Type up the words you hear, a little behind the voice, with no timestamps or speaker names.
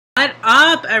What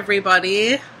up,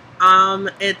 everybody?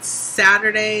 It's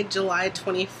Saturday, July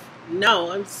 20.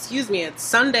 No, excuse me. It's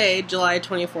Sunday, July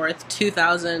 24th,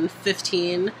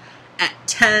 2015, at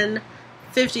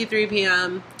 10:53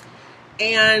 p.m.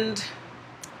 And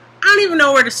I don't even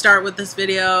know where to start with this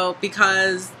video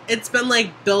because it's been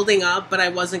like building up, but I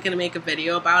wasn't gonna make a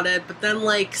video about it. But then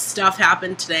like stuff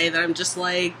happened today that I'm just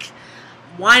like,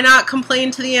 why not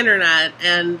complain to the internet?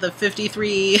 And the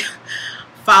 53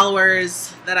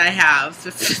 followers that I have,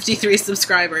 53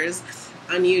 subscribers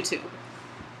on YouTube.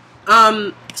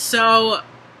 Alright,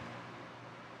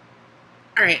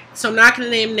 so I'm not going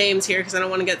to name names here because I don't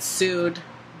want to get sued,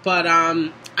 but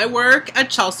I work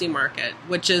at Chelsea Market,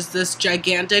 which is this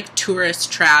gigantic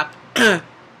tourist trap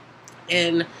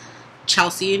in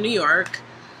Chelsea, New York,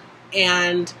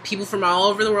 and people from all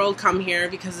over the world come here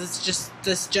because it's just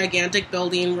this gigantic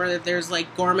building where there's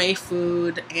like gourmet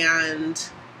food and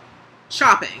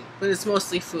shopping, but it's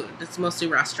mostly food. It's mostly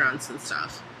restaurants and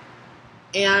stuff.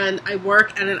 And I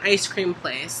work at an ice cream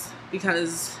place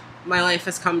because my life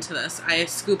has come to this. I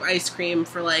scoop ice cream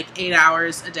for like 8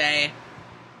 hours a day.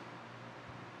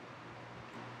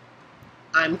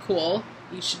 I'm cool.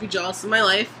 You should be jealous of my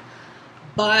life.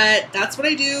 But that's what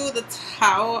I do. That's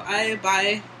how I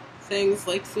buy things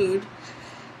like food.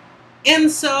 And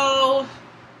so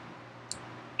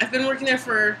I've been working there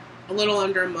for a little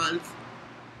under a month.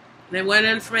 And I went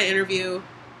in for my interview,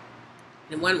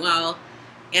 and it went well,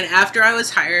 and after I was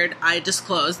hired, I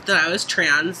disclosed that I was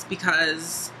trans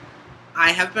because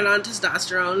I have been on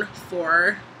testosterone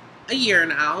for a year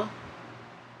now,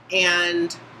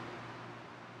 and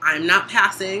I'm not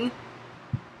passing.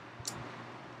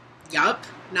 Yup,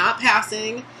 not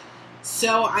passing.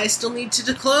 So I still need to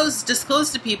disclose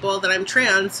to people that I'm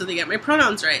trans so they get my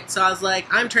pronouns right. So I was like,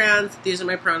 I'm trans, these are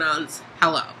my pronouns,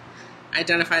 hello. I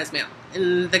identify as male.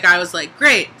 And the guy was like,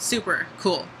 great, super,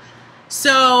 cool.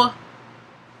 So,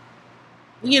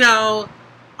 you know,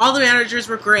 all the managers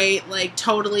were great, like,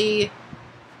 totally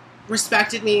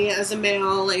respected me as a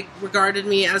male, like, regarded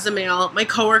me as a male. My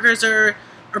coworkers are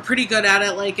pretty good at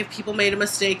it. Like, if people made a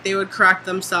mistake, they would correct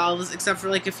themselves, except for,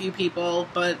 like, a few people,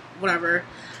 but whatever.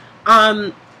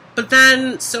 But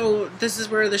then, so this is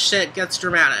where the shit gets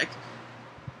dramatic.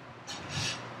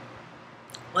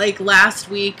 Like, last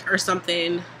week or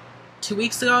something, 2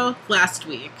 weeks ago, last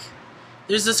week,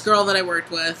 there's this girl that I worked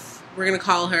with. We're going to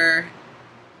call her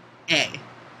A.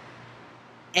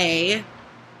 A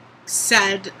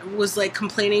was like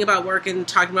complaining about work and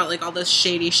talking about like all this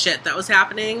shady shit that was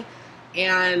happening.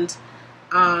 And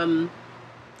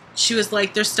she was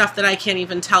like, there's stuff that I can't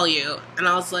even tell you. And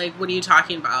I was like, what are you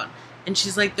talking about? And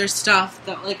she's like, there's stuff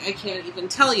that like I can't even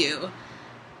tell you.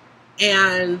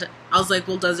 And I was like,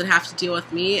 well, does it have to deal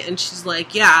with me? And she's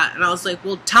like, yeah. And I was like,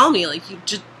 well, tell me, like, you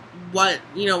just,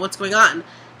 what's going on?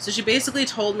 So she basically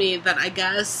told me that I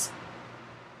guess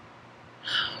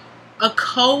a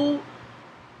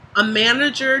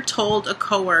manager told a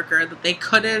coworker that they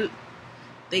couldn't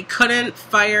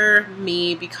fire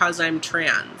me because I'm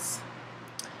trans.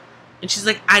 And she's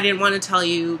like, I didn't want to tell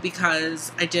you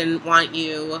because I didn't want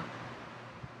you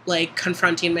like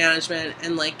confronting management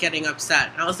and like getting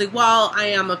upset. And I was like, well, I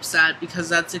am upset because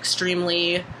that's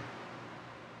extremely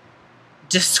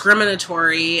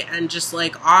discriminatory and just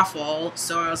like awful.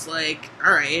 So I was like,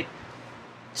 all right.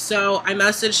 So I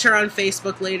messaged her on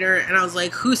Facebook later and I was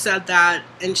like, who said that?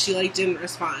 And she like didn't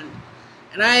respond.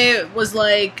 And I was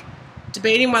like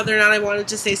debating whether or not I wanted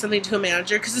to say something to a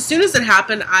manager, because as soon as it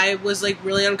happened, I was like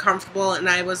really uncomfortable, and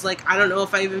I was like, I don't know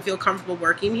if I even feel comfortable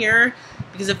working here,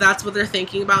 because if that's what they're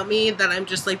thinking about me, that I'm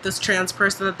just like this trans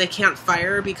person that they can't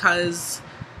fire because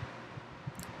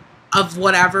of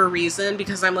whatever reason,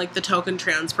 because I'm like the token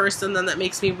trans person, then that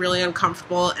makes me really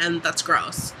uncomfortable, and that's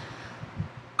gross.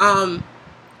 But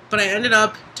I ended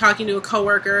up talking to a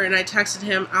coworker, and I texted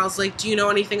him. I was like, do you know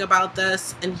anything about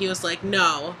this? And he was like,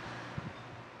 no.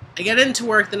 I get into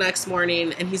work the next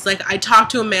morning, and he's like, I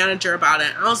talked to a manager about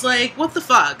it. And I was like, what the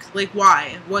fuck? Like,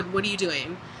 why? What are you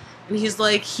doing? And he's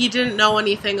like, he didn't know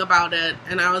anything about it.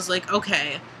 And I was like,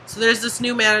 okay. So there's this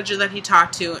new manager that he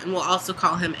talked to, and we'll also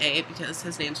call him A because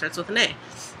his name starts with an A.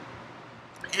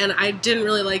 And I didn't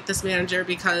really like this manager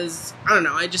because, I don't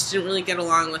know, I just didn't really get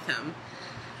along with him.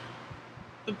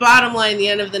 But bottom line, the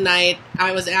end of the night,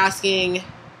 I was asking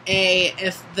A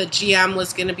if the GM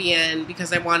was going to be in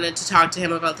because I wanted to talk to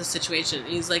him about the situation. And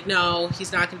he's like, no,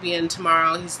 he's not going to be in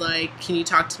tomorrow. He's like, can you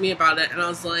talk to me about it? And I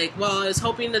was like, well, I was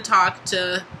hoping to talk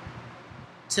to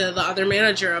the other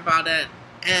manager about it.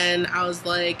 And I was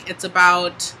like, it's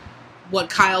about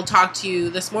what Kyle talked to you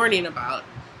this morning about.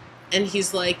 And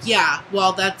he's like, yeah,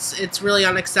 well, it's really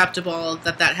unacceptable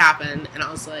that happened. And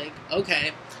I was like,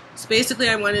 okay. So basically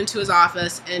I went into his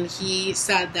office and he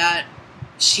said that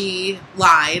she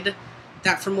lied,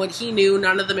 that from what he knew,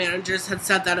 none of the managers had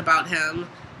said that about him,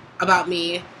 about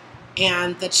me,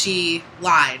 and that she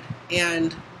lied.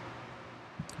 And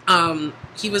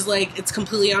he was like, it's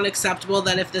completely unacceptable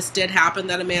that if this did happen,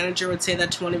 that a manager would say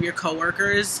that to one of your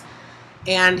coworkers.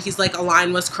 And he's like, a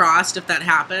line was crossed if that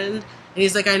happened. And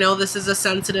he's like, I know this is a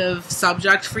sensitive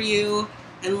subject for you.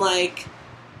 And like,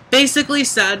 basically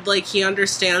said, like, he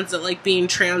understands that, like, being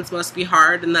trans must be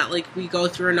hard and that, like, we go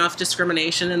through enough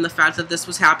discrimination, and the fact that this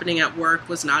was happening at work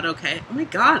was not okay. Oh my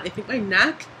god, I think my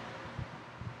neck...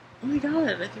 Oh my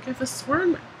god, I think I have a sore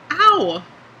in my... Ow!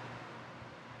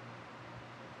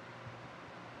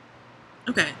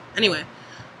 Okay, anyway.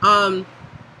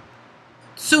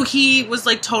 So he was,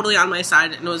 like, totally on my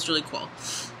side, and it was really cool.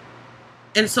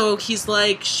 And so he's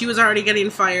like, she was already getting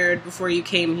fired before you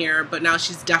came here, but now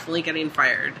she's definitely getting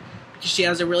fired because she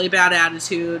has a really bad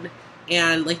attitude.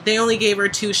 And, like, they only gave her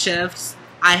 2 shifts.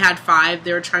 I had 5.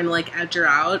 They were trying to, like, edge her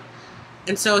out.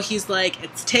 And so he's like,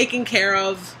 it's taken care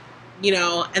of, you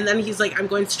know. And then he's like, I'm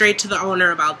going straight to the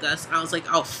owner about this. And I was like,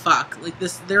 oh, fuck. Like,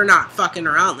 this, they're not fucking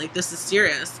around. Like, this is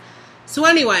serious. So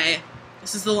anyway,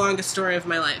 this is the longest story of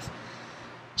my life.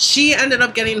 She ended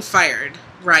up getting fired,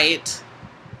 right?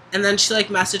 And then she, like,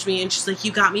 messaged me, and she's like,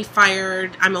 you got me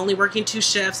fired. I'm only working 2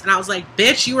 shifts. And I was like,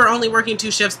 bitch, you were only working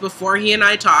 2 shifts before he and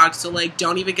I talked. So, like,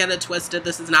 don't even get it twisted.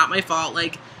 This is not my fault.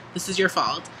 Like, this is your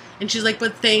fault. And she's like,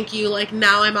 but thank you. Like,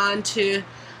 now I'm on to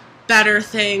better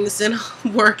things and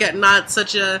work at not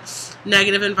such a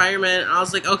negative environment. And I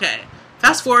was like, okay.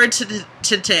 Fast forward to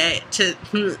today.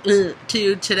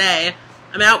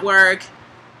 I'm at work.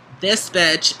 This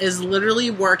bitch is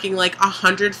literally working like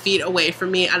 100 feet away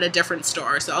from me at a different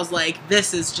store. So I was like,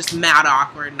 this is just mad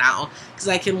awkward now. Because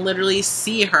I can literally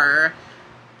see her.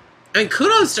 I mean,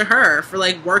 kudos to her for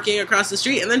like working across the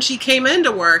street. And then she came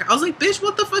into work. I was like, bitch,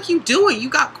 what the fuck you doing?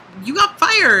 You got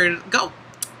fired. Go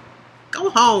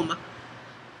home.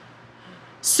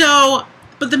 So,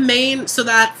 but so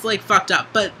that's like fucked up.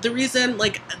 But the reason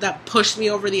like that pushed me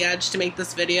over the edge to make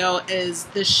this video is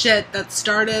the shit that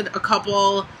started a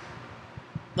couple...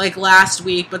 like last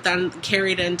week, but then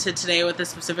carried into today with a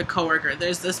specific coworker.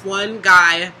 There's this one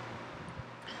guy,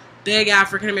 big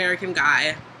African-American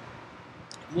guy,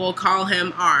 we'll call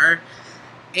him R,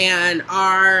 and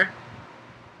R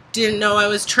didn't know I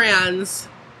was trans,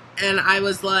 and I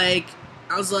was like,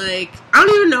 I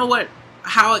don't even know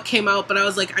how it came out, but I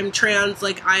was like, I'm trans,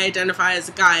 like, I identify as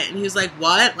a guy, and he was like,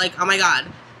 what? Like, oh my god.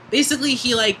 Basically,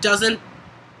 he, like, doesn't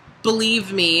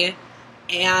believe me,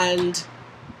 and...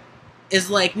 is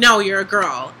like, no, you're a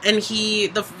girl. And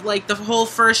the whole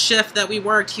first shift that we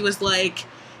worked, he's like,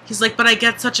 but I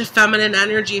get such a feminine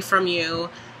energy from you.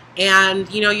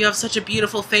 And, you know, you have such a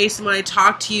beautiful face. And when I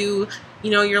talk to you, you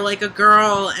know, you're like a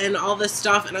girl and all this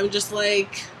stuff. And I'm just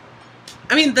like,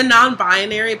 I mean, the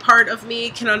non-binary part of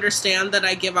me can understand that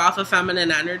I give off a feminine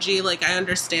energy. Like, I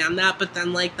understand that. But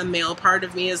then, like, the male part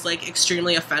of me is, like,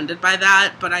 extremely offended by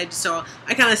that. But I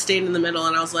kind of stayed in the middle,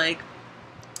 and I was like,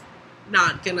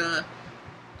 not gonna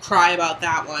cry about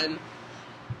that one.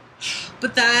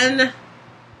 But then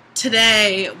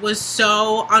today was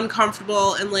so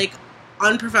uncomfortable and like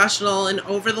unprofessional and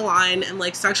over the line and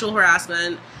like sexual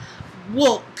harassment.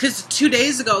 Well, because 2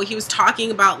 days ago he was talking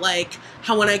about like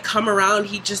how when I come around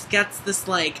he just gets this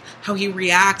like how he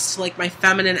reacts to like my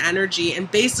feminine energy, and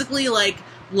basically like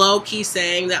low-key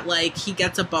saying that like he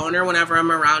gets a boner whenever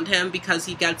I'm around him because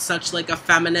he gets such like a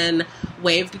feminine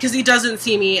wave, because he doesn't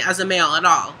see me as a male at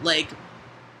all. Like,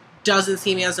 doesn't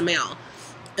see me as a male.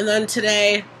 And then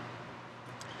today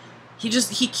he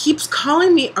keeps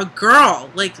calling me a girl.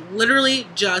 Like, literally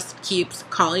just keeps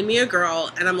calling me a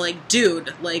girl. And I'm like,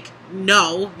 dude, like,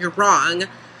 no, you're wrong.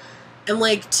 And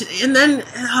like, and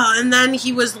then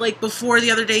he was like, before the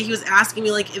other day, he was asking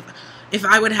me like if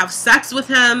I would have sex with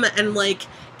him, and like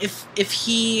if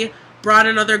he brought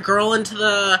another girl into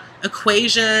the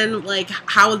equation, like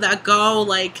how would that go?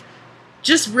 Like,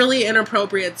 just really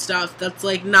inappropriate stuff that's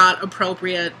like not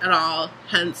appropriate at all,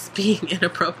 hence being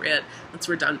inappropriate. That's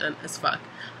redundant as fuck.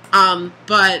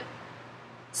 But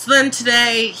so then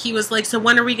today he was like, so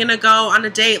when are we gonna go on a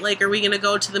date? Like, are we gonna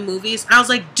go to the movies? And I was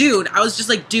like, dude,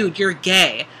 you're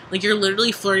gay. Like, you're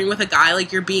literally flirting with a guy,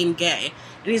 like you're being gay.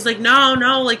 And he's like, no,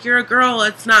 like you're a girl,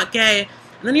 it's not gay.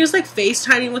 And then he was like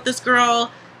FaceTiming with this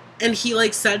girl, and he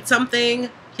like said something.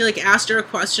 He like asked her a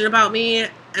question about me,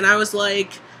 and I was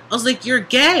like, you're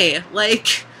gay.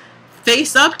 Like,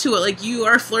 face up to it. Like, you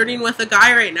are flirting with a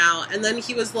guy right now. And then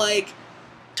he was like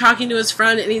talking to his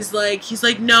friend, and he's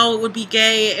like, no, it would be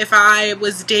gay if I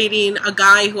was dating a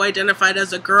guy who identified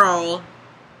as a girl.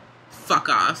 fuck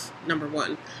off, number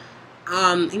one.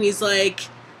 And he's like,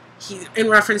 in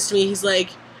reference to me, he's like,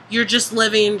 she's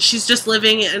just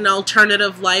living an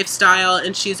alternative lifestyle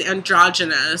and she's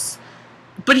androgynous.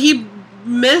 But he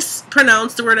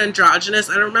mispronounced the word androgynous.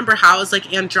 I don't remember how. It was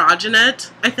like androgynate,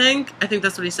 I think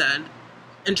that's what he said.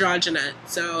 Androgynate.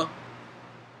 So,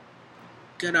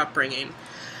 good upbringing.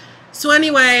 So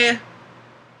anyway,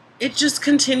 it just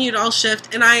continued all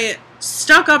shift, and I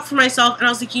stuck up for myself, and I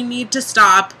was like, you need to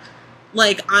stop.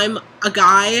 Like, I'm a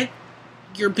guy,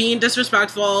 you're being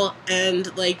disrespectful,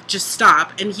 and, like, just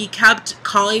stop. And he kept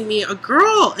calling me a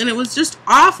girl, and it was just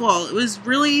awful. It was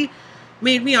really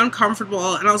made me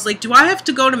uncomfortable, and I was like, do I have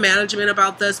to go to management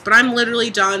about this? But I'm literally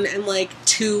done in, like,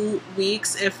 2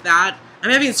 weeks, if that. I'm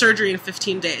having surgery in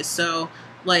 15 days, so,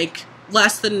 like,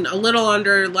 less than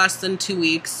 2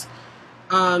 weeks.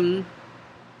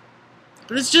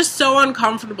 But it's just so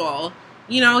uncomfortable.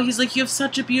 You know, he's like, you have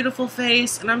such a beautiful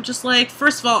face. And I'm just like,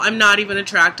 first of all, I'm not even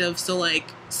attractive. So, like,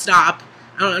 stop.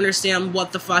 I don't understand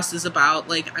what the fuss is about.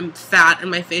 Like, I'm fat and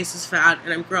my face is fat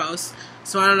and I'm gross.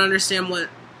 So I don't understand what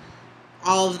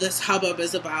all of this hubbub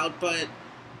is about. But...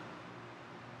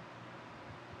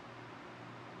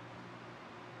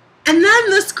 And then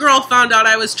this girl found out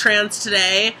I was trans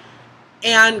today.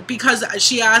 And because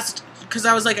she asked... Because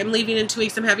I was like, I'm leaving in 2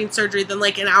 weeks, I'm having surgery. Then,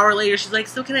 like, an hour later, she's like,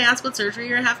 so can I ask what surgery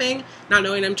you're having? Not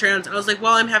knowing I'm trans. And I was like,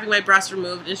 well, I'm having my breast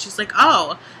removed. And she's like,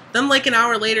 oh. Then, like, an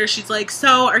hour later, she's like,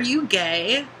 so, are you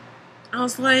gay? I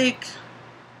was like,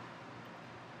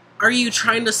 are you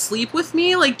trying to sleep with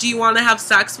me? Like, do you want to have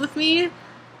sex with me?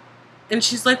 And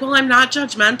she's like, well, I'm not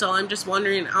judgmental. I'm just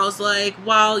wondering. I was like,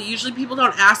 well, usually people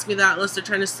don't ask me that unless they're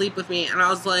trying to sleep with me. And I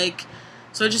was like,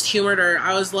 so I just humored her.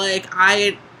 I was like,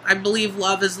 I believe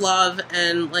love is love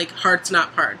and, like, hearts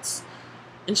not parts.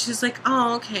 And she's like,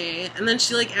 oh, okay. And then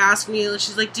she, like, asked me,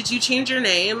 she's like, did you change your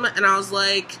name? And I was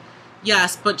like,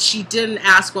 yes, but she didn't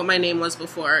ask what my name was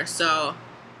before, so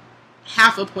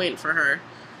half a point for her.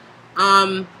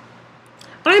 But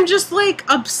I'm just, like,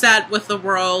 upset with the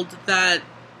world that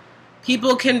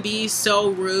people can be so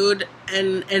rude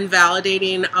and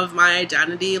validating of my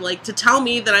identity. Like, to tell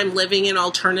me that I'm living an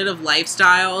alternative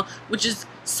lifestyle, which is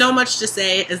so much to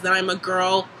say, is that I'm a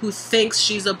girl who thinks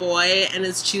she's a boy and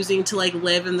is choosing to, like,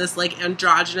 live in this, like,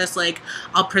 androgynous, like,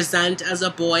 I'll present as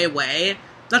a boy way.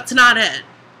 That's not it.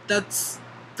 That's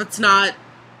not,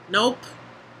 nope.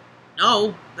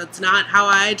 No, that's not how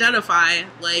I identify.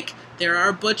 Like, there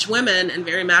are butch women and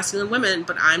very masculine women,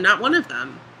 but I'm not one of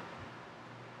them.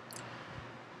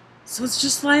 So it's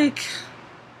just like,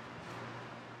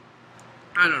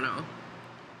 I don't know.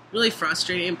 Really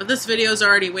frustrating. But this video is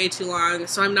already way too long,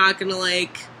 so I'm not gonna,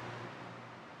 like,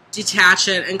 detach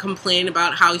it and complain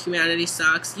about how humanity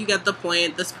sucks. You get the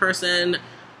point. This person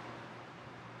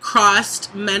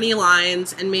crossed many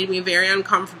lines and made me very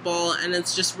uncomfortable, and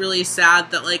it's just really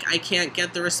sad that, like, I can't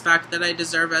get the respect that I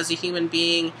deserve as a human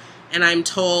being, and I'm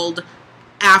told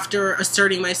after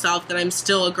asserting myself that I'm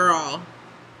still a girl.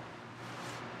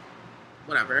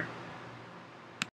 Whatever.